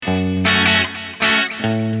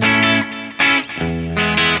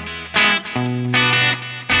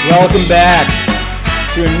Welcome back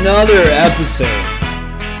to another episode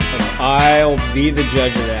of I'll Be the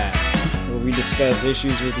Judge of That, where we discuss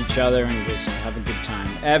issues with each other and just have a good time.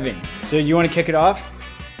 Evan, so you want to kick it off?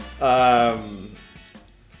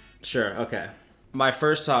 Sure, okay. My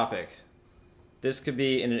first topic. This could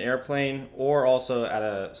be in an airplane or also at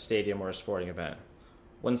a stadium or a sporting event.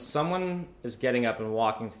 When someone is getting up and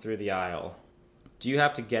walking through the aisle, do you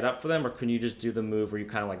have to get up for them, or can you just do the move where you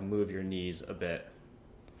kind of like move your knees a bit?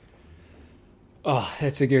 Oh,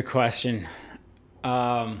 that's a good question.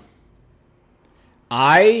 I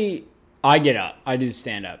get up. I do the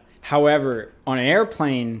stand up. However, on an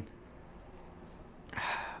airplane,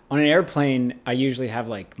 I usually have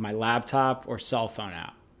like my laptop or cell phone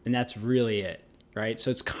out, and that's really it, right? So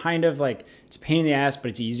it's kind of like it's a pain in the ass, but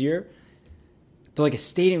it's easier. But like a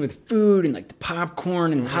stadium with food and like the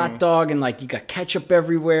popcorn and the hot dog and like you got ketchup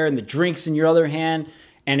everywhere and the drinks in your other hand.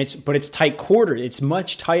 And it's tight quartered. It's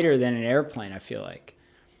much tighter than an airplane, I feel like.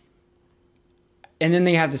 And then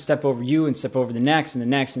they have to step over you and step over the next and the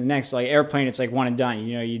next and the next. Like airplane, it's like one and done.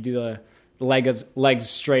 You know, you do the legs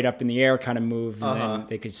straight up in the air kind of move, and then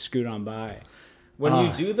they could scoot on by. When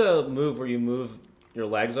you do the move where you move your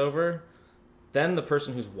legs over, then the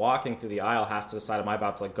person who's walking through the aisle has to decide, am I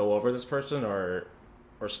about to like go over this person or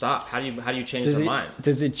stop? How do you change their mind?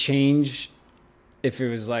 Does it change if it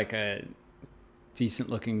was like a decent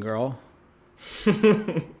looking girl?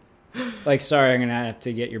 Like, sorry, I'm gonna have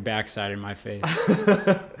to get your backside in my face.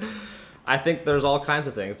 I think there's all kinds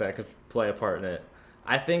of things that could play a part in it.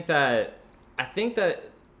 I think that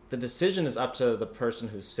the decision is up to the person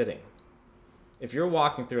who's sitting. If you're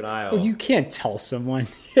walking through an aisle, you can't tell someone.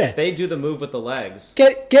 Yeah, if they do the move with the legs,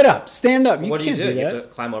 get up, stand up. What do you do? You have to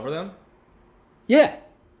climb over them? Yeah.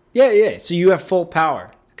 So you have full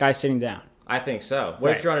power. The guy sitting down. I think so.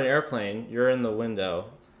 What if you're on an airplane, you're in the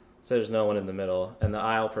window, so there's no one in the middle, and the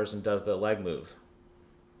aisle person does the leg move?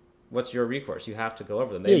 What's your recourse? You have to go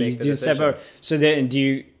over them. They make the decision. Step over. So then,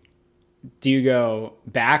 do you go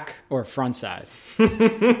back or front side?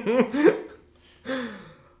 I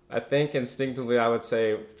think instinctively I would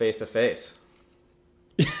say face to face.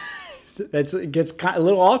 It gets a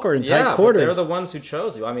little awkward in tight quarters. But they're the ones who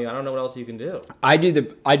chose you. I mean, I don't know what else you can do. I do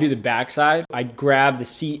the backside. I grab the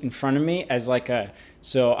seat in front of me as like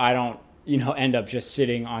so I don't end up just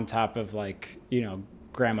sitting on top of like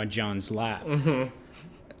Grandma Jones' lap. Mm-hmm.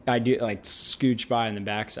 I do like scooch by in the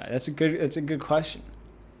backside. That's a good question.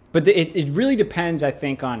 But it really depends, I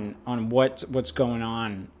think, on what's going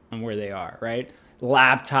on and where they are. Right,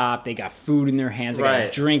 laptop. They got food in their hands. They got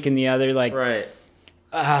a drink in the other. Like right.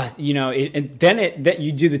 Then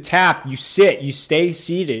you do the tap, you sit, you stay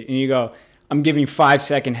seated, and you go, I'm giving you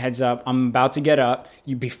 5-second heads up. I'm about to get up.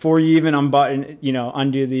 Before you even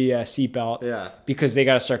undo the seatbelt. Yeah. Because they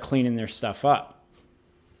got to start cleaning their stuff up.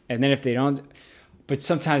 And then if they don't, but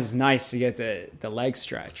sometimes it's nice to get the leg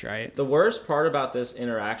stretch, right? The worst part about this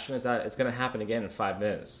interaction is that it's going to happen again in 5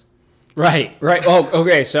 minutes. Right. Oh,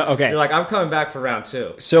 okay. You're like, I'm coming back for round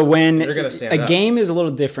 2. So when you're gonna stand up. Game is a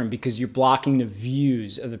little different because you're blocking the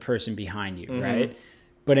views of the person behind you, right?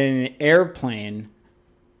 But in an airplane,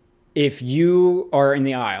 if you are in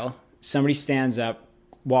the aisle, somebody stands up,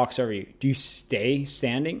 walks over you. Do you stay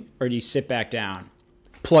standing or do you sit back down?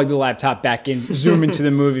 Plug the laptop back in, zoom into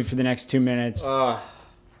the movie for the next 2 minutes.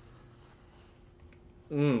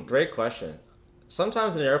 Great question.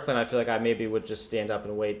 Sometimes in an airplane, I feel like I maybe would just stand up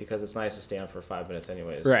and wait because it's nice to stand for 5 minutes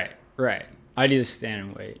anyways. Right. I do the stand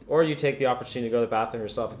and wait. Or you take the opportunity to go to the bathroom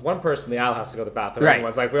yourself. If one person in the aisle has to go to the bathroom, right.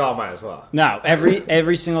 Everyone's like, we all might as well. No,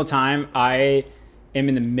 every single time I am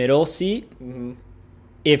in the middle seat,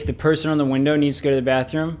 if the person on the window needs to go to the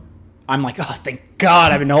bathroom, I'm like, oh, thank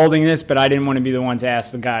God I've been holding this, but I didn't want to be the one to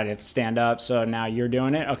ask the guy to stand up, so now you're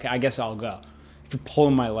doing it? Okay, I guess I'll go. If you're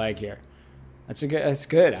pulling my leg here. That's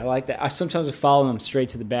good. I like that. I sometimes follow them straight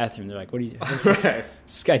to the bathroom. They're like, what's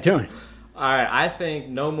this guy doing? All right, I think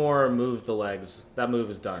no more move the legs. That move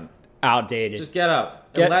is done. Outdated. Just get up.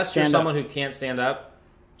 Unless you're someone who can't stand up,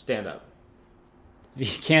 stand up.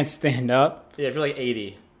 If you can't stand up? Yeah, if you're like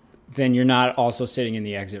 80. Then you're not also sitting in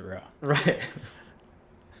the exit row. Right.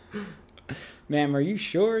 Ma'am, are you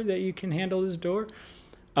sure that you can handle this door?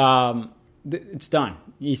 It's done.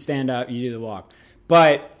 You stand up, you do the walk.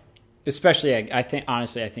 But especially, I think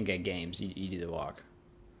at games, you do the walk.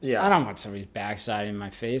 Yeah. I don't want somebody's backside in my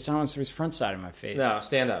face. I don't want somebody's front side in my face. No,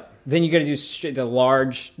 stand up. Then you got to do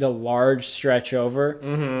the large stretch over.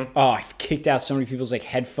 Mm-hmm. Oh, I've kicked out so many people's like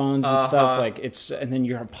headphones and stuff. Like and then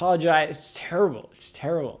you apologize. It's terrible.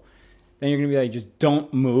 Then you're gonna be like, just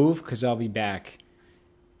don't move because I'll be back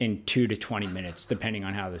in 2 to 20 minutes, depending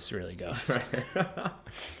on how this really goes. Right.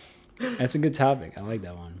 That's a good topic. I like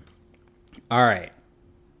that one. All right.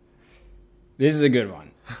 This is a good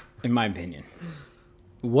one, in my opinion.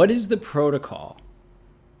 What is the protocol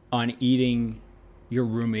on eating your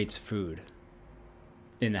roommate's food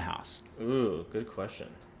in the house? Ooh, good question.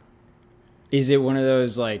 Is it one of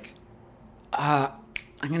those like,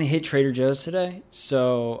 I'm going to hit Trader Joe's today,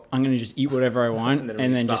 so I'm going to just eat whatever I want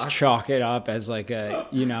and then just chalk it up as like a,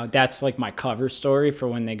 that's like my cover story for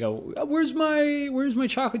when they go, where's my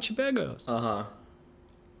chocolate chip Eggos?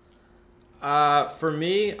 For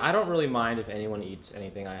me, I don't really mind if anyone eats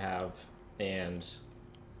anything I have, and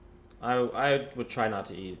I would try not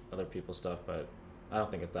to eat other people's stuff, but I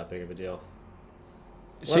don't think it's that big of a deal.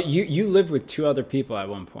 So you lived with 2 other people at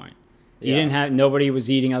one point. You didn't have, nobody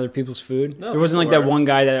was eating other people's food? No, there wasn't like that one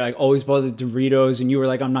guy that like always bought the Doritos and you were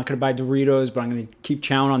like, I'm not going to buy Doritos, but I'm going to keep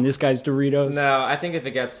chowing on this guy's Doritos? No, I think if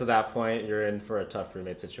it gets to that point, you're in for a tough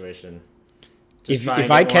roommate situation. If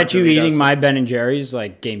I catch you eating my Ben & Jerry's,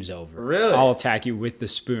 like, game's over. Really? I'll attack you with the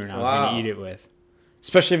spoon I was going to eat it with.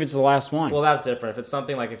 Especially if it's the last one. Well, that's different. If it's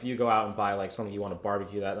something like if you go out and buy like something you want to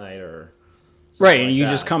barbecue that night or... Right, and like you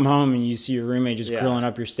that. just come home and you see your roommate just grilling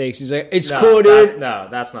up your steaks. He's like, it's cool, dude. No,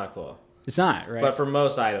 that's not cool. It's not, right? But for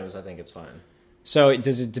most items, I think it's fine. So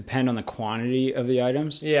does it depend on the quantity of the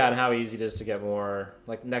items? Yeah, and how easy it is to get more.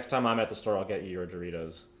 Like next time I'm at the store, I'll get you your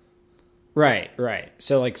Doritos. Right.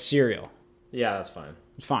 So like cereal. Yeah, that's fine.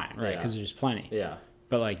 It's fine, right? Because there's plenty. Yeah.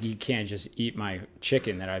 But like you can't just eat my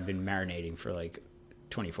chicken that I've been marinating for like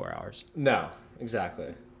 24 hours. No,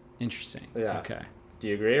 exactly. Interesting. Yeah. Okay. Do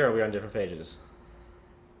you agree, or are we on different pages?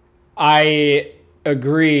 I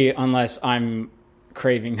agree, unless I'm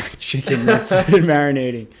craving chicken that's been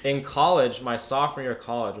marinating. In college, my sophomore year of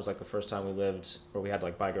college was like the first time we lived where we had to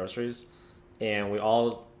like buy groceries, and we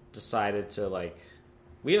all decided to like,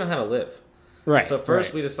 we didn't know how to live. Right. So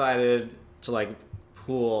first we decided to like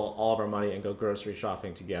pool all of our money and go grocery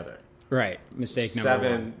shopping together. Right. Mistake number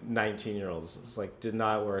 7 19-year-olds. It's like did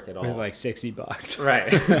not work at all. with like $60.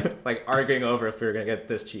 Right. Like arguing over if we were going to get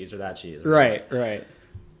this cheese or that cheese. Right.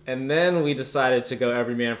 And then we decided to go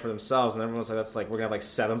every man for themselves, and everyone was like, "That's like we're gonna have like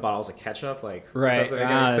 7 bottles of ketchup." Like, right. Doesn't make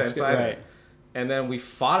any sense either. Right. And then we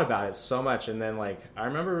fought about it so much, and then like I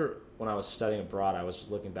remember when I was studying abroad, I was just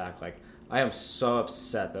looking back, like I am so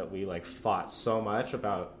upset that we like fought so much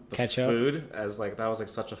about the ketchup food, as like that was like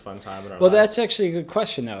such a fun time in our Well, lives. that's actually a good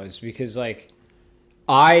question though, is because like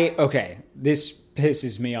this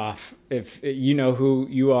pisses me off. If you know who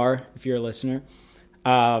you are, if you're a listener.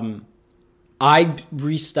 I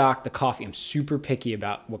restock the coffee. I'm super picky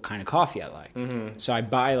about what kind of coffee I like. Mm-hmm. So I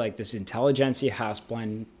buy like this Intelligentsia house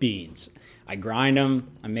blend beans. I grind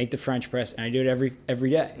them, I make the French press, and I do it every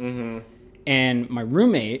day. Mm-hmm. And my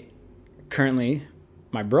roommate, currently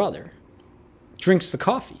my brother, drinks the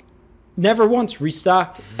coffee. Never once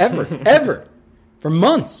restocked, ever, for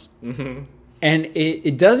months. Mm-hmm. And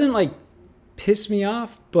it doesn't like piss me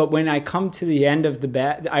off, but when I come to the end of the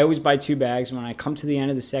bag, I always buy 2 bags. When I come to the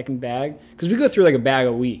end of the second bag, because we go through like a bag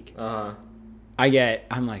a week, I'm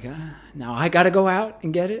like, now I got to go out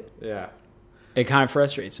and get it. Yeah. It kind of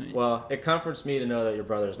frustrates me. Well, it comforts me to know that your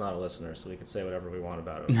brother's not a listener, so we can say whatever we want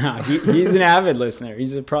about him. No, he's an avid listener.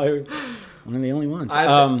 He's probably one of the only ones.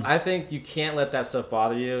 I think you can't let that stuff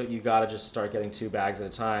bother you. You got to just start getting 2 bags at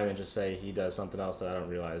a time and just say he does something else that I don't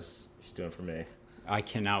realize he's doing for me. I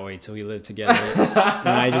cannot wait till we live together and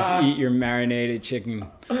I just eat your marinated chicken.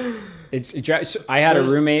 I had a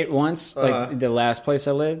roommate once, like the last place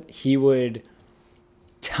I lived. He would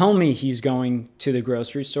tell me he's going to the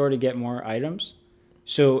grocery store to get more items.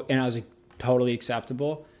 And I was like, totally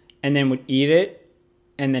acceptable. And then would eat it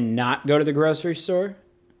and then not go to the grocery store.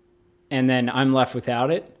 And then I'm left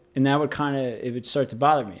without it. And that would it would start to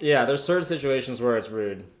bother me. Yeah, there's certain situations where it's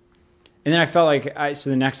rude. And then I felt like,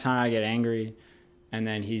 so the next time I get angry, and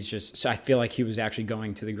then so I feel like he was actually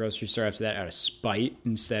going to the grocery store after that out of spite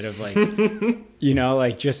instead of like,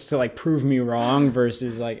 like just to like prove me wrong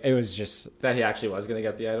versus like, it was just. That he actually was going to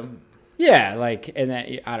get the item? Yeah, like, and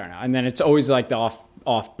then, I don't know. And then it's always like the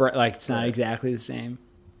off, like it's not exactly the same.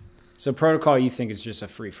 So protocol, you think is just a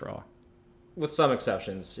free for all? With some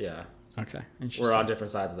exceptions, yeah. Okay. Interesting. We're on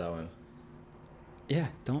different sides of that one. Yeah,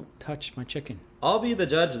 don't touch my chicken. I'll be the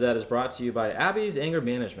judge that is brought to you by Abby's anger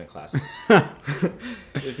management classes.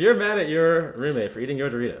 If you're mad at your roommate for eating your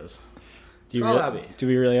Doritos, call Abby. Do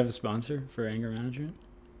we really have a sponsor for anger management?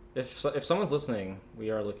 If someone's listening, we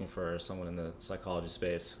are looking for someone in the psychology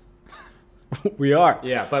space. We are.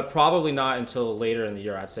 Yeah, but probably not until later in the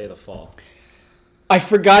year. I'd say the fall. I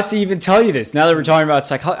forgot to even tell you this. Now that we're talking about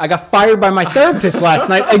psychology, I got fired by my therapist last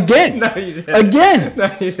night again. No, you didn't. Again.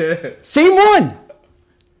 No, you didn't. Same one.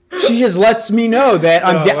 She just lets me know that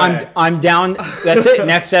No way. I'm down. That's it.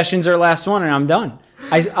 Next session's our last one, and I'm done.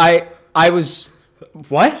 I was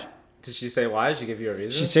what? Did she say why? Did she give you a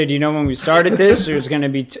reason? She said, "You know, when we started this, there was going to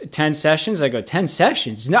be 10 sessions." I go, 10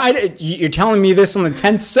 sessions? No, you're telling me this on the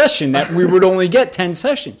 10th session that we would only get 10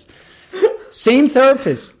 sessions. Same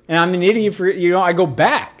therapist, and I'm an idiot for I go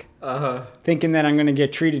back thinking that I'm going to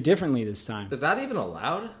get treated differently this time. Is that even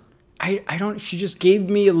allowed? I don't. She just gave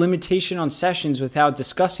me a limitation on sessions without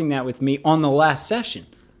discussing that with me on the last session.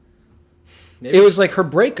 Maybe It was like her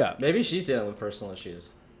breakup. maybe she's dealing with personal issues.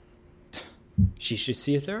 She should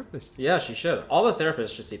see a therapist. Yeah, she should. All the therapists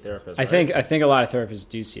should see therapists. I right? think a lot of therapists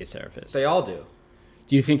do see a therapist. They all do.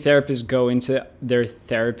 Do you think therapists go into their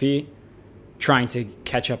therapy trying to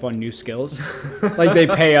catch up on new skills? Like they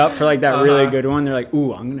pay up for like that really good one. They're like,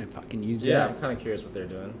 ooh, I'm gonna fucking use Yeah, that. I'm kind of curious what they're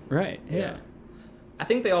doing. Right. Yeah. I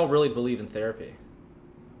think they all really believe in therapy.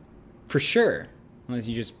 For sure. Unless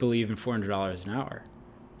you just believe in $400 an hour,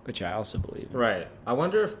 which I also believe in. Right. I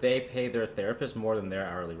wonder if they pay their therapist more than their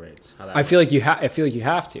hourly rates. How that I feel works. like I feel like you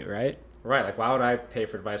have to, right? Right. Like, why would I pay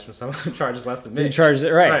for advice from someone who charges less than me? You charge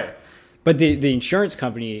it right. Right. But the insurance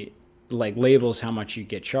company like labels how much you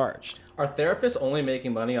get charged. Are therapists only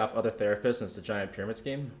making money off other therapists and it's a giant pyramid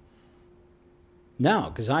scheme? No,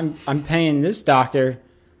 because I'm paying this doctor.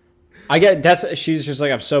 She's just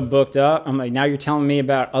like, I'm so booked up. I'm like, now you're telling me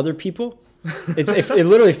about other people? It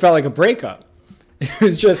literally felt like a breakup. It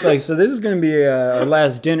was just like, so this is going to be our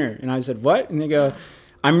last dinner. And I said, what? And they go,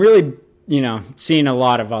 I'm really, seeing a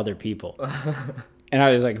lot of other people. And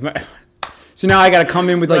I was like, so now I got to come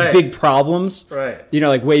in with like Right. big problems, Right.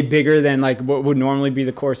 like way bigger than like what would normally be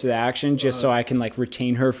the course of the action, just so I can like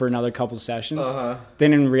retain her for another couple sessions.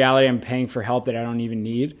 Then in reality, I'm paying for help that I don't even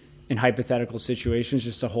need in hypothetical situations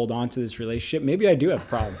just to hold on to this relationship. Maybe I do have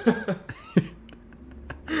problems.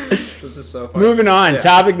 This is so funny. Moving on. Yeah.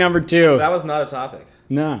 Topic number 2. That was not a topic.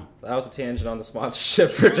 No. That was a tangent on the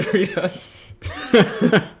sponsorship for Doritos.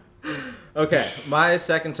 Okay, my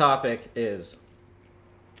second topic is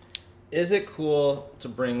it cool to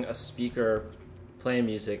bring a speaker playing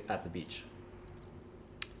music at the beach?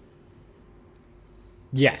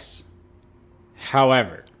 Yes.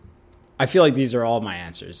 However, I feel like these are all my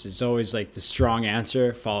answers. It's always like the strong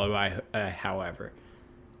answer followed by however.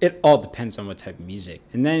 It all depends on what type of music.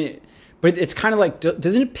 But it's kind of like,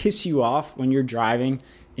 doesn't it piss you off when you're driving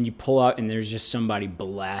and you pull up and there's just somebody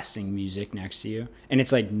blasting music next to you and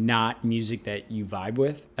it's like not music that you vibe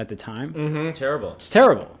with at the time? Mm-hmm. Terrible. It's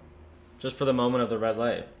terrible. Just for the moment of the red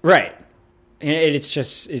light. Right. And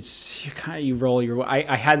you roll your,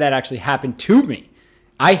 I had that actually happen to me.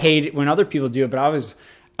 I hate it when other people do it, but I was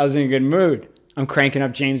in a good mood. I'm cranking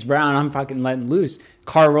up James Brown. I'm fucking letting loose.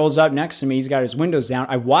 Car rolls up next to me. He's got his windows down.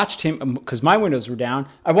 I watched him, because my windows were down.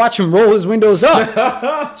 I watched him roll his windows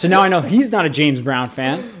up. So now I know he's not a James Brown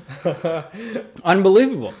fan.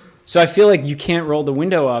 Unbelievable. So I feel like you can't roll the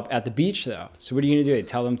window up at the beach, though. So what are you going to do?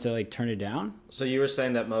 Tell them to like turn it down? So you were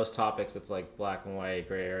saying that most topics, it's like black and white,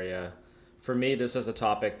 gray area. For me, this is a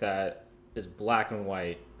topic that is black and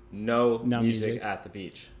white, no music at the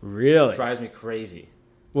beach. Really? It drives me crazy.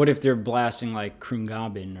 What if they're blasting like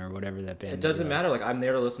Krungabin or whatever that band It doesn't is? matter. Like, I'm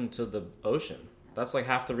there to listen to the ocean. That's like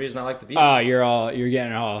half the reason I like the beach. Oh, you're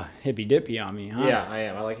getting all hippy dippy on me, huh? Yeah, I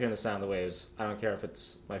am. I like hearing the sound of the waves. I don't care if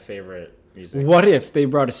it's my favorite music. What if they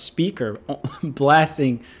brought a speaker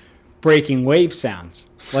blasting breaking wave sounds,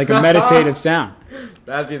 like a meditative sound?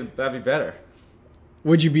 That'd be better.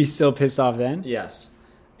 Would you be still pissed off then? Yes,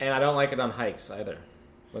 and I don't like it on hikes either.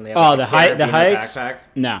 When they have Oh, like, the a hike, the carabiner hikes. backpack.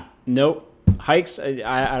 No, nope. Hikes,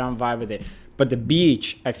 I don't vibe with it. But the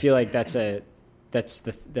beach, I feel like that's a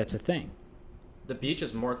thing. The beach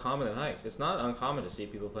is more common than hikes. It's not uncommon to see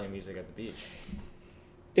people playing music at the beach.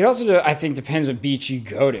 It also, I think, depends what beach you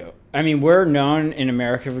go to. I mean, we're known in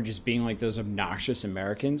America for just being like those obnoxious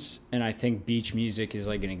Americans, and I think beach music is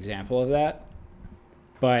like an example of that.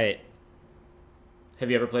 But Have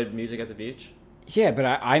you ever played music at the beach? yeah, but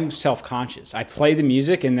I'm self-conscious. I play the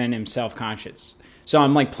music and then am self-conscious. So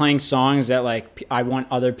I'm like playing songs that like I want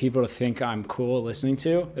other people to think I'm cool listening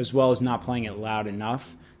to, as well as not playing it loud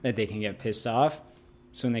enough that they can get pissed off.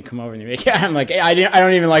 So when they come over and they make it, I'm like, hey, I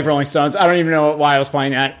don't even like Rolling Stones. I don't even know why I was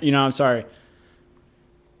playing that. I'm sorry.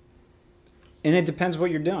 And it depends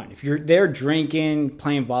what you're doing. If you're there drinking,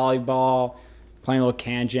 playing volleyball, playing a little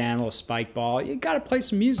can jam, a little spike ball, you got to play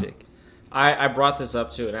some music. I brought this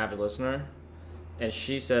up to an avid listener, and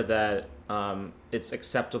she said that it's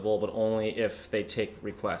acceptable, but only if they take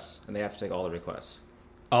requests, and they have to take all the requests.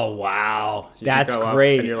 Oh, wow. So you That's go up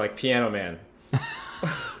great. And you're like, Piano Man.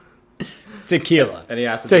 Tequila. And he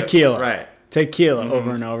has to Tequila. do it. Right. Tequila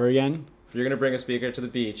over and over again. If you're gonna bring a speaker to the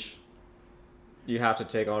beach, you have to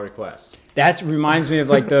take all requests. That reminds me of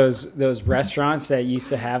like those restaurants that used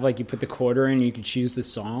to have like you put the quarter in and you could choose the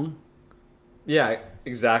song. Yeah,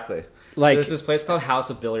 exactly. Like there's this place called House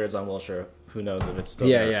of Billiards on Wilshire. Who knows if it's still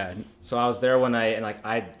yeah, there. yeah. So I was there one night, and like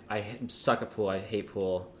I suck at pool. I hate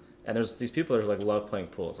pool. And there's these people that like love playing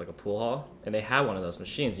pool. It's like a pool hall, and they had one of those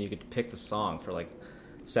machines, and you could pick the song for like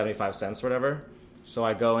 75 cents or whatever. So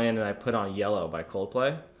I go in and I put on Yellow by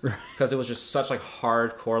Coldplay because it was just such like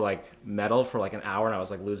hardcore like metal for like an hour, and I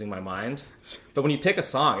was like losing my mind. But when you pick a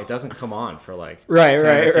song, it doesn't come on for like 10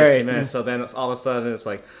 or 15 minutes. So then all of a sudden it's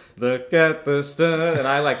like look at the sun, and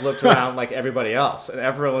I like looked around like everybody else, and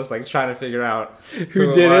everyone was like trying to figure out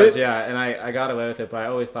who did it was. it. Yeah, and I got away with it, but I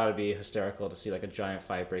always thought it'd be hysterical to see like a giant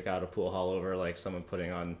fight break out of a pool hall over like someone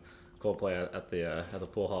putting on Coldplay at the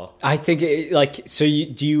pool hall. I think so.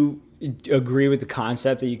 Do you agree with the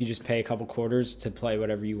concept that you could just pay a couple quarters to play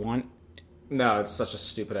whatever you want? No, it's such a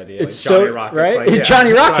stupid idea. It's like Johnny so Rockets, right. like, yeah.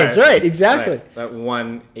 Johnny Rockets, right? Exactly. Right. That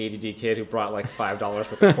one ADD kid who brought like $5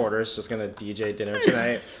 worth of quarters just gonna DJ dinner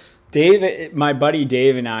tonight. Dave, my buddy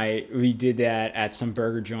Dave and I, we did that at some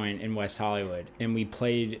burger joint in West Hollywood, and we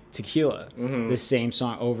played Tequila, the same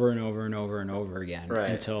song over and over and over and over again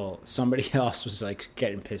until somebody else was like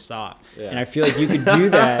getting pissed off. Yeah. And I feel like you could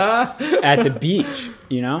do that at the beach.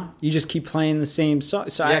 You know, you just keep playing the same song.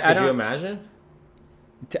 So yeah, could you imagine?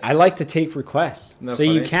 I like to take requests, so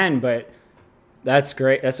funny? You can, but that's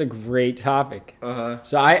great. That's a great topic.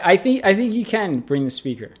 So I think you can bring the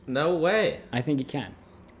speaker. No way. I think you can.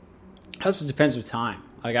 Also depends with time.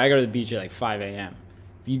 Like I go to the beach at like 5 a.m.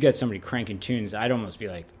 If you get somebody cranking tunes, I'd almost be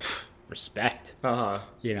like, respect.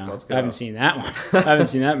 You know, I haven't seen that one. I haven't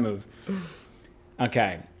seen that move.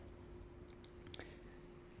 Okay.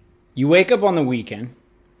 You wake up on the weekend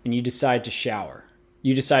and you decide to shower.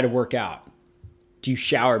 You decide to work out. Do you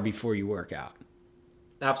shower before you work out?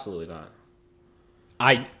 Absolutely not.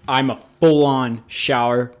 I'm a full-on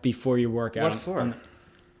shower before you work out. What for?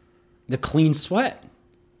 The clean sweat.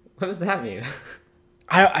 What does that mean?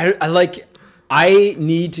 I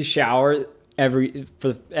need to shower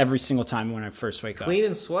every single time when I first wake up. Clean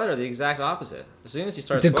and sweat are the exact opposite. As soon as you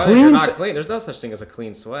start The sweating, you're not clean. There's no such thing as a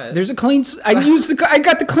clean sweat. There's a clean. I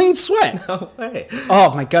got the clean sweat. No way.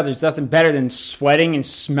 Oh my god, there's nothing better than sweating and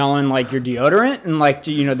smelling like your deodorant and like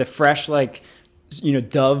the fresh like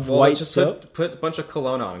Dove white just soap. Put a bunch of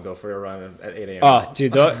cologne on and go for a run at 8 a.m. Oh,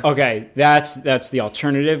 dude. Okay, that's the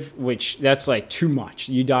alternative. Which that's like too much.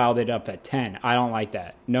 You dialed it up at 10. I don't like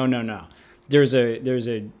that. No. There's a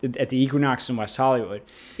at the Equinox in West Hollywood.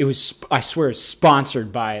 It was, I swear, it's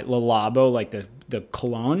sponsored by Le Labo, like the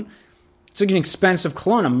cologne. It's like an expensive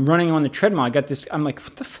cologne. I'm running on the treadmill. I got this. I'm like,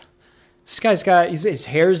 what the? This guy's got his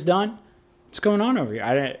hair's done. What's going on over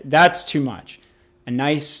here? That's too much. A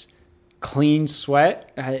nice clean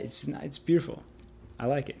sweat. It's beautiful. I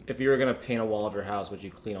like it. If you were gonna paint a wall of your house, would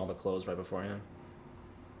you clean all the clothes right beforehand?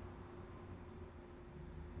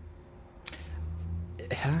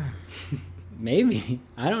 Maybe.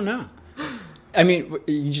 I don't know. I mean,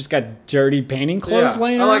 you just got dirty painting clothes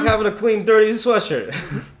laying around? I like having a clean, dirty sweatshirt.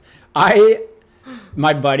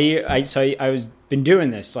 My buddy, I was been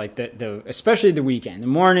doing this, like the especially the weekend. The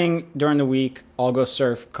morning, during the week, I'll go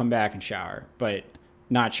surf, come back and shower, but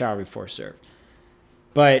not shower before surf.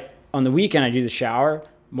 But on the weekend, I do the shower.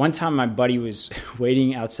 One time, my buddy was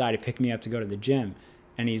waiting outside to pick me up to go to the gym,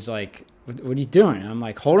 and he's like, what are you doing? And I'm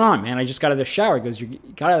like, hold on, man. I just got out of the shower. He goes, you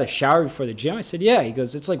got out of the shower before the gym? I said, yeah. He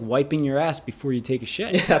goes, it's like wiping your ass before you take a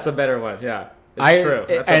shit. Yeah, that's a better one. Yeah, it's true.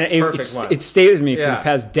 That's a perfect one. It stayed with me for the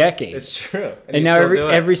past decade. It's true. And now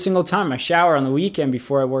every single time I shower on the weekend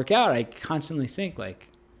before I work out, I constantly think like,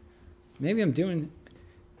 maybe I'm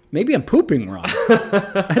pooping wrong.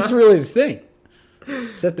 That's really the thing.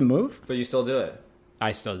 Is that the move? But you still do it.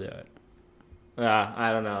 I still do it.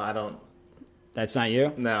 I don't know. That's not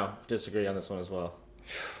you? No, disagree on this one as well.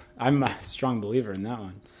 I'm a strong believer in that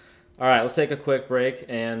one. All right, let's take a quick break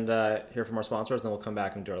and hear from our sponsors, then we'll come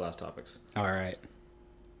back and do our last topics. All right.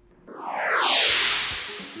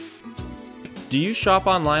 Do you shop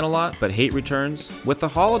online a lot but hate returns? With the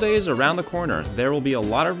holidays around the corner, there will be a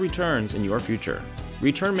lot of returns in your future.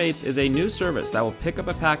 ReturnMates is a new service that will pick up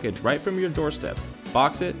a package right from your doorstep,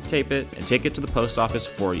 box it, tape it, and take it to the post office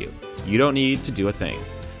for you. You don't need to do a thing.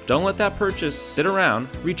 Don't let that purchase sit around,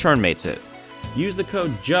 ReturnMates it. Use the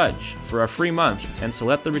code JUDGE for a free month and to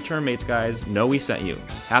let the ReturnMates guys know we sent you.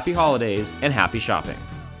 Happy holidays and happy shopping.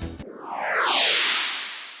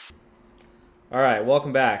 All right,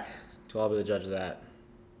 welcome back to I'll Be the Judge of That.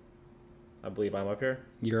 I believe I'm up here.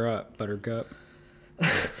 You're up, Buttercup.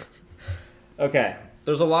 Okay,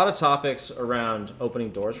 There's a lot of topics around opening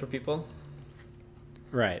doors for people.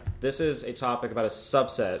 Right. This is a topic about a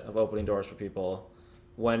subset of opening doors for people.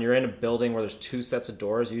 When you're in a building where there's two sets of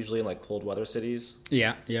doors, usually in like cold weather cities.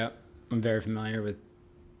 Yeah. I'm very familiar with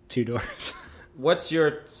two doors. What's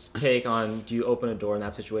your take on, do you open a door in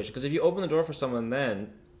that situation? Because if you open the door for someone,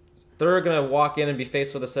 then they're going to walk in and be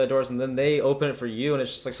faced with a set of doors, and then they open it for you, and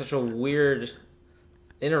it's just like such a weird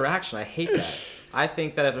interaction. I hate that. I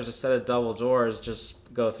think that if there's a set of double doors,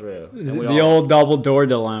 just go through. The old double door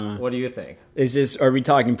dilemma. What do you think? Are we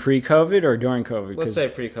talking pre-COVID or during COVID? Let's say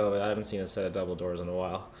pre-COVID. I haven't seen a set of double doors in a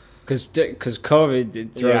while. Because COVID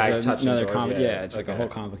it throws another doors, it's like a whole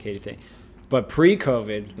complicated thing. But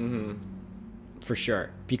pre-COVID, for sure,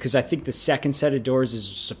 because I think the second set of doors is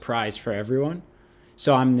a surprise for everyone.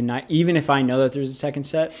 So even if I know that there's a second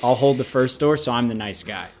set, I'll hold the first door, so I'm the nice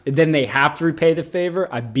guy. And then they have to repay the favor.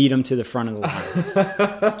 I beat them to the front of the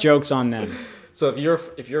line. Joke's on them. So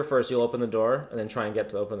if you're first, you'll open the door and then try and get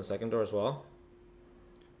to open the second door as well?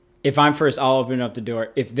 If I'm first, I'll open up the door.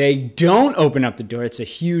 If they don't open up the door, it's a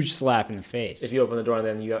huge slap in the face. If you open the door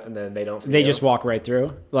and then they don't, they just walk right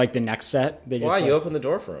through. Like the next set, they just. Why you open the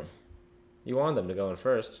door for them? You want them to go in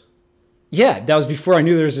first. Yeah, that was before I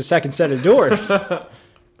knew there was a second set of doors.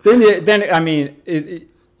 then I mean,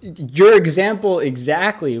 your example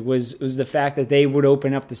exactly was the fact that they would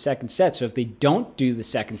open up the second set. So if they don't do the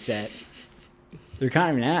second set, they're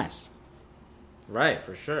kind of an ass. Right,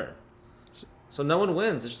 for sure. So no one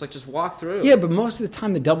wins. It's just walk through. Yeah, but most of the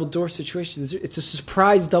time, the double door situation, it's a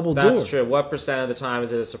surprise double door. That's true. What percent of the time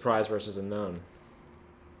is it a surprise versus a known?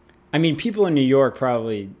 I mean, people in New York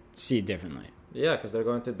probably see it differently. Yeah, because they're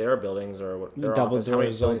going through their buildings or their double office. How many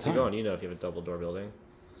doors buildings all you the go time. in? You know if you have a double door building.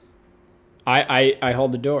 I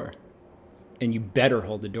hold the door, and you better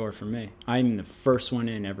hold the door for me. I'm the first one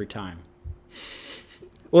in every time.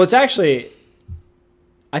 Well, it's actually,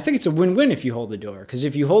 I think it's a win-win if you hold the door, because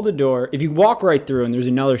if you hold the door, if you walk right through and there's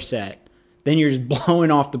another set, then you're just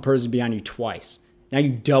blowing off the person behind you twice. Now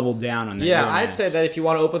you double down on that. Yeah, I'd say that if you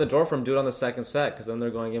want to open the door for them, do it on the second set, because then they're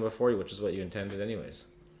going in before you, which is what you intended anyways.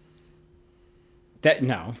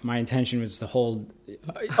 No, my intention was to hold.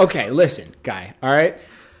 Okay, listen, guy. All right,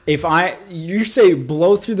 you say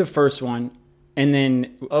blow through the first one, and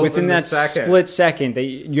then within that split second, that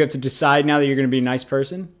you have to decide now that you're going to be a nice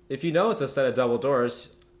person. If you know it's a set of double doors,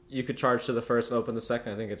 you could charge to the first and open the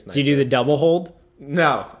second. I think it's nice. Do you do the double hold?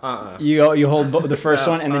 No. You hold the first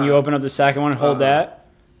one, and then you open up the second one and hold that.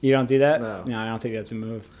 You don't do that? No, I don't think that's a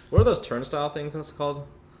move. What are those turnstile things called?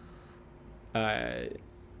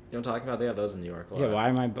 You know what I'm talking about? They have those in New York. Yeah, why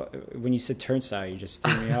am I... When you said turnstile, you just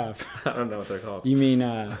threw me off. I don't know what they're called. You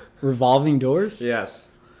mean revolving doors? Yes.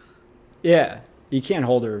 Yeah. You can't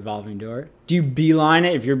hold a revolving door. Do you beeline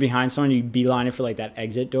it? If you're behind someone, you beeline it for like that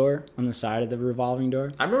exit door on the side of the revolving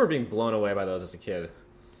door? I remember being blown away by those as a kid.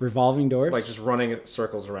 Revolving doors? Like just running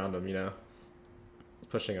circles around them, you know?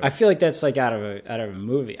 Pushing them. I feel like that's like out of a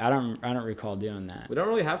movie. I don't recall doing that. We don't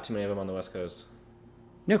really have too many of them on the West Coast.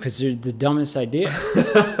 No, because they're the dumbest idea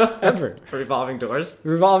ever. Revolving doors?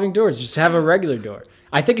 Revolving doors. Just have a regular door.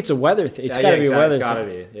 I think it's a weather thing. It's got to be a weather thing. It's got to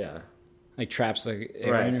be, yeah. Like traps like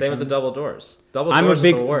right. Same as the double doors. Double I'm doors a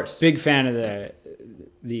is the worst. big fan of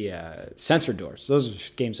the sensor doors. Those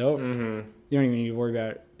are game's over. Mm-hmm. You don't even need to worry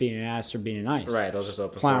about being an ass or being nice. Right. Those just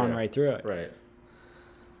open. Plowing right through it. Right.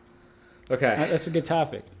 Okay. That's a good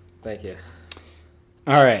topic. Thank you.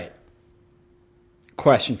 All right.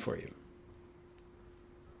 Question for you.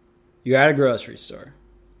 You're at a grocery store.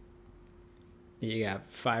 You got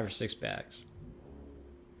 5 or 6 bags.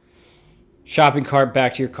 Shopping cart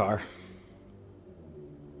back to your car.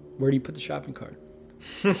 Where do you put the shopping cart?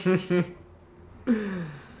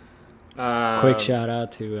 Quick shout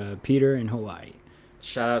out to Peter in Hawaii.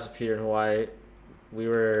 Shout out to Peter in Hawaii. We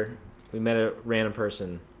met a random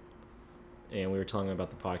person, and we were telling him about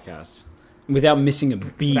the podcast. Without missing a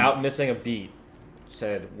beat. Without missing a beat.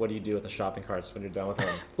 Said, what do you do with the shopping carts when you're done with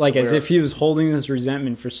them? Like as if he was holding this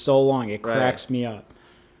resentment for so long. It cracks me up.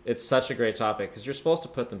 It's such a great topic because you're supposed to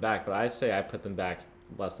put them back, but I'd say I put them back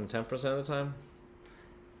less than 10% of the time.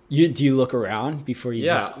 Do you look around before you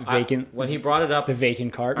just vacant? When he brought it up, the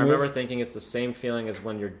vacant cart. I remember thinking it's the same feeling as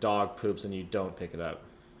when your dog poops and you don't pick it up.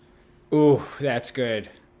 Ooh, that's good.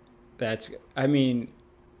 I mean,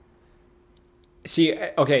 see,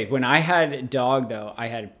 okay, when I had a dog though,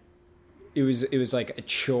 it was like a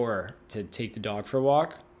chore to take the dog for a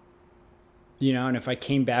walk, you know, and if I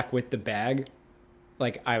came back with the bag,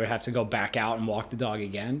 like I would have to go back out and walk the dog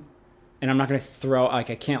again. And I'm not going to I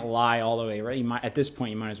can't lie all the way, right? At this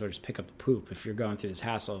point, you might as well just pick up the poop if you're going through this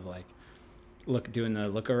hassle of like doing the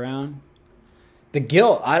look around. The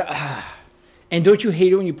guilt, And don't you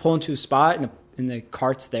hate it when you pull into a spot and the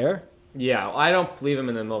cart's there? Yeah, I don't leave them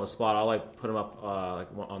in the middle of a spot. I'll like put them up like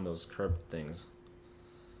on those curb things.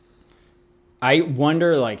 I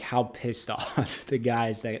wonder like how pissed off the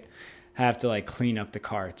guys that have to like clean up the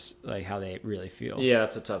carts, like how they really feel. Yeah,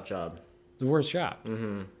 that's a tough job. The worst job.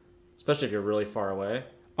 Mm-hmm. Especially if you're really far away.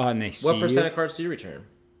 Oh, and they see What percent you. of carts do you return?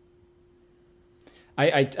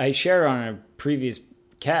 I shared on a previous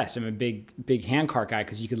cast. I'm a big hand cart guy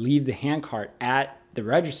because you could leave the hand cart at the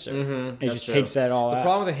register. It That's just true. takes that all The out.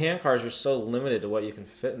 problem with the hand cars, you're so limited to what you can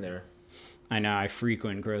fit in there. I know. I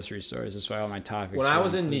frequent grocery stores. That's why all my topics. When are I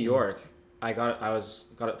was in included. New York, I got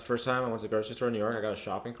it the first time I went to the grocery store in New York. I got a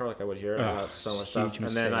shopping cart like I would here. I got so much stuff, huge and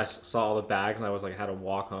then I mistake. saw all the bags, and I was like, had to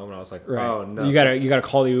walk home, and I was like, Right. oh no, You gotta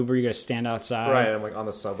call the Uber. You gotta stand outside. right. I'm like on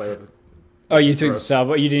the subway. Oh, you took the Gross.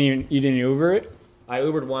 subway. You didn't Uber it. I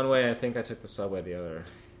Ubered one way, and I think I took the subway the other.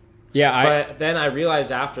 Yeah, But then I realized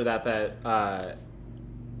after that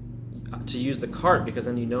to use the cart because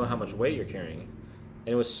then you know how much weight you're carrying,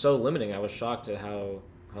 and it was so limiting. I was shocked at how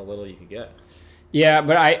little you could get. Yeah,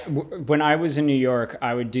 but when I was in New York,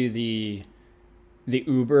 I would do the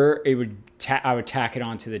Uber. I would tack it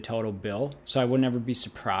onto the total bill, so I would never be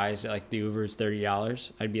surprised that like the Uber is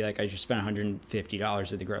 $30. I'd be like, I just spent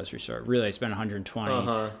 $150 at the grocery store. Really, I spent $120,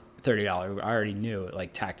 $30. I already knew it.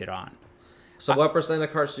 Like tacked it on. So what percent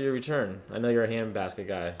of carts do you return? I know you're a hand basket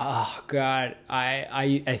guy. Oh God,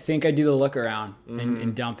 I think I do the look around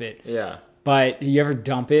and dump it. Yeah. But you ever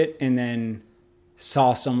dump it and then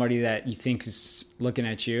saw somebody that you think is looking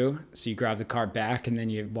at you, so you grab the cart back and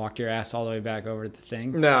then you walk your ass all the way back over to the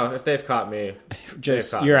thing? No, if they've caught me,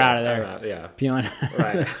 Just they've caught you're me. out of there. I'm out, yeah. Peeling.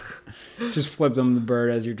 Right. Just flip them the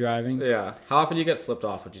bird as you're driving. Yeah. How often do you get flipped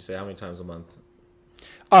off, would you say? How many times a month?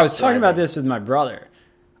 Oh, I was talking about Driving. this with my brother.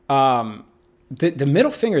 The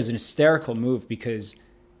middle finger is an hysterical move because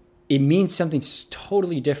it means something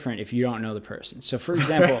totally different if you don't know the person. So, for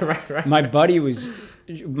example, Right. my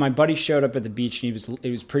buddy showed up at the beach and it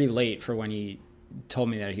was pretty late for when he told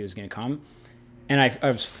me that he was going to come. And I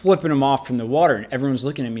was flipping him off from the water, and everyone's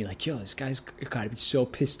looking at me like, "Yo, this guy's got to be so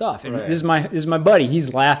pissed off." And Right. this is my buddy.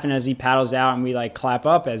 He's laughing as he paddles out, and we like clap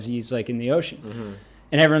up as he's like in the ocean. Mm-hmm.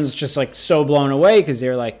 And everyone's just like so blown away because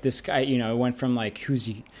they're like, "This guy, it went from like, who's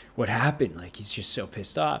he? What happened? Like, he's just so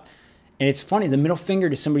pissed off." And it's funny. The middle finger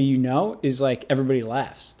to somebody you know is like everybody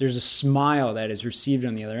laughs. There's a smile that is received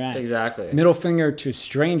on the other end. Exactly. Middle finger to a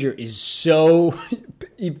stranger is so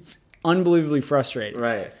unbelievably frustrating.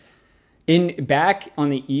 Right. Back on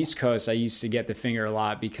the East Coast, I used to get the finger a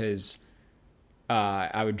lot because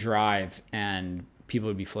I would drive and people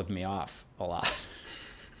would be flipping me off a lot.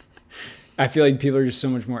 I feel like people are just so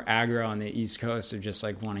much more aggro on the East Coast of just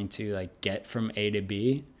like wanting to like get from A to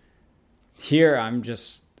B. Here,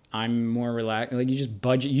 I'm more relaxed. Like you just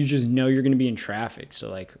budget, you just know you're going to be in traffic. So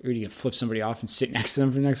like, are you going to flip somebody off and sit next to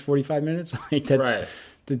them for the next 45 minutes? Like that's Right.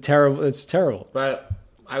 It's terrible. But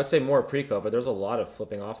I would say more pre-COVID. There's a lot of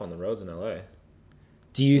flipping off on the roads in LA.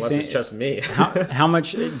 Do you Unless think it's just me. how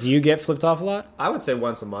much do you get flipped off a lot? I would say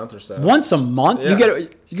once a month or so. Once a month? Yeah.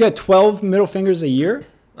 You get 12 middle fingers a year?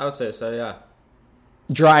 I would say so, yeah.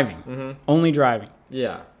 Driving. Only driving.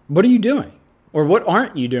 Yeah. What are you doing? Or what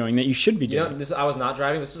aren't you doing that you should be You doing? know, I was not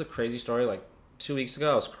driving. This is a crazy story. Like 2 weeks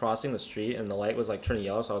ago, I was crossing the street and the light was like turning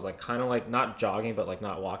yellow. So I was like kind of like not jogging, but like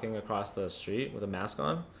not walking across the street with a mask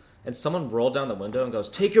on. And someone rolled down the window and goes,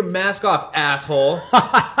 "Take your mask off, asshole."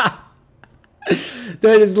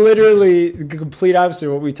 That is literally the complete opposite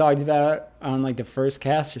of what we talked about on like the first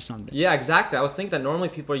cast or something. Yeah, exactly. I was thinking that normally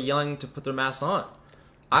people are yelling to put their masks on.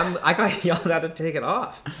 I got yelled at to take it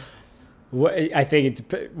off. What, I think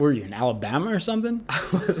were you in Alabama or something? I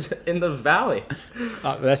was in the valley.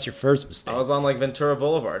 Oh, that's your first mistake. I was on like Ventura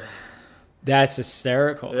Boulevard. That's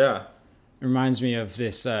hysterical. Yeah. Reminds me of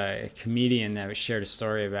this comedian that shared a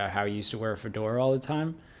story about how he used to wear a fedora all the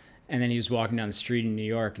time. And then he was walking down the street in New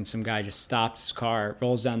York and some guy just stops his car,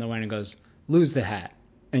 rolls down the window and goes, "Lose the hat."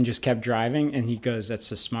 And just kept driving. And he goes, "That's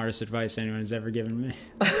the smartest advice anyone has ever given me."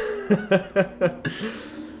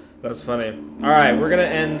 That's funny. All right, we're going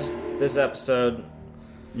to end this episode.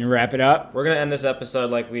 You wrap it up? We're going to end this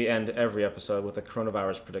episode like we end every episode with a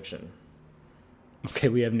coronavirus prediction. Okay,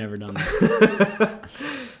 we have never done that.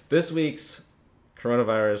 This week's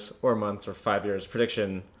coronavirus or months or 5 years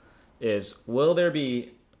prediction is, will there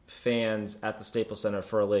be fans at the Staples Center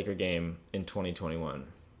for a Laker game in 2021?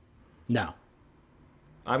 No.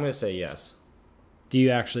 I'm going to say yes. Do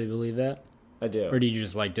you actually believe that? I do. Or do you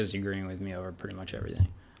just like disagreeing with me over pretty much everything?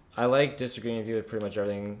 I like disagreeing with you with pretty much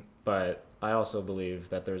everything, but I also believe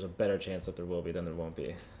that there's a better chance that there will be than there won't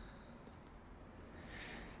be.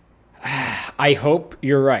 I hope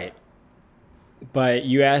you're right. But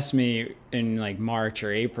you asked me in like March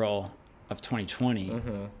or April of 2020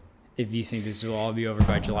 if you think this will all be over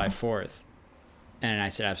by July 4th. And I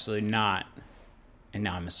said, absolutely not. And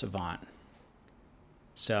now I'm a savant.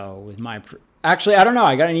 So with my... Actually, I don't know.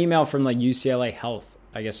 I got an email from like UCLA Health.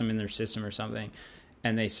 I guess I'm in their system or something.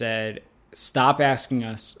 And they said, stop asking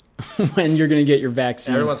us when you're going to get your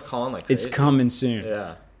vaccine. Everyone's calling like crazy. It's coming soon.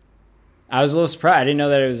 Yeah. I was a little surprised. I didn't know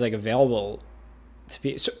that it was like available to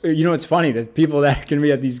be. So, you know, it's funny that people that are going to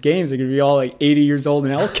be at these games are going to be all like 80 years old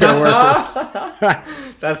and healthcare workers.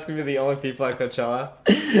 That's going to be the only people at Coachella.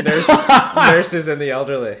 Nurses and the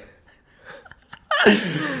elderly.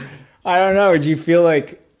 I don't know. Would you feel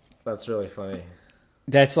like that's really funny?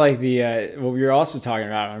 That's like the what we were also talking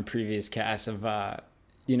about on a previous cast of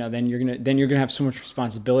you know, then you're gonna have so much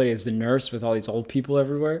responsibility as the nurse with all these old people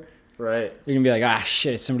everywhere. Right. You're gonna be like, ah,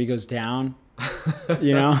 shit, if somebody goes down,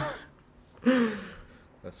 you know.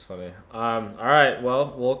 That's funny. All right.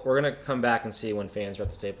 Well, we're gonna come back and see when fans are at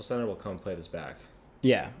the Staples Center. We'll come play this back.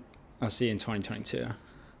 Yeah, I'll see you in 2022.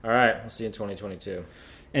 All right, we'll see you in 2022.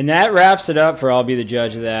 And that wraps it up for I'll Be the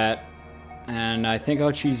Judge of That. And I think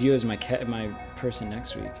I'll choose you as my person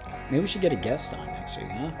next week. Maybe we should get a guest on next week,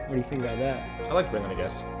 huh? What do you think about that? I'd like to bring on a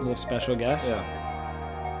guest. A little special guest?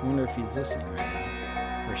 Yeah. I wonder if he's listening right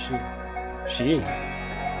now. Or she. She.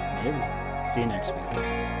 Maybe. See you next week.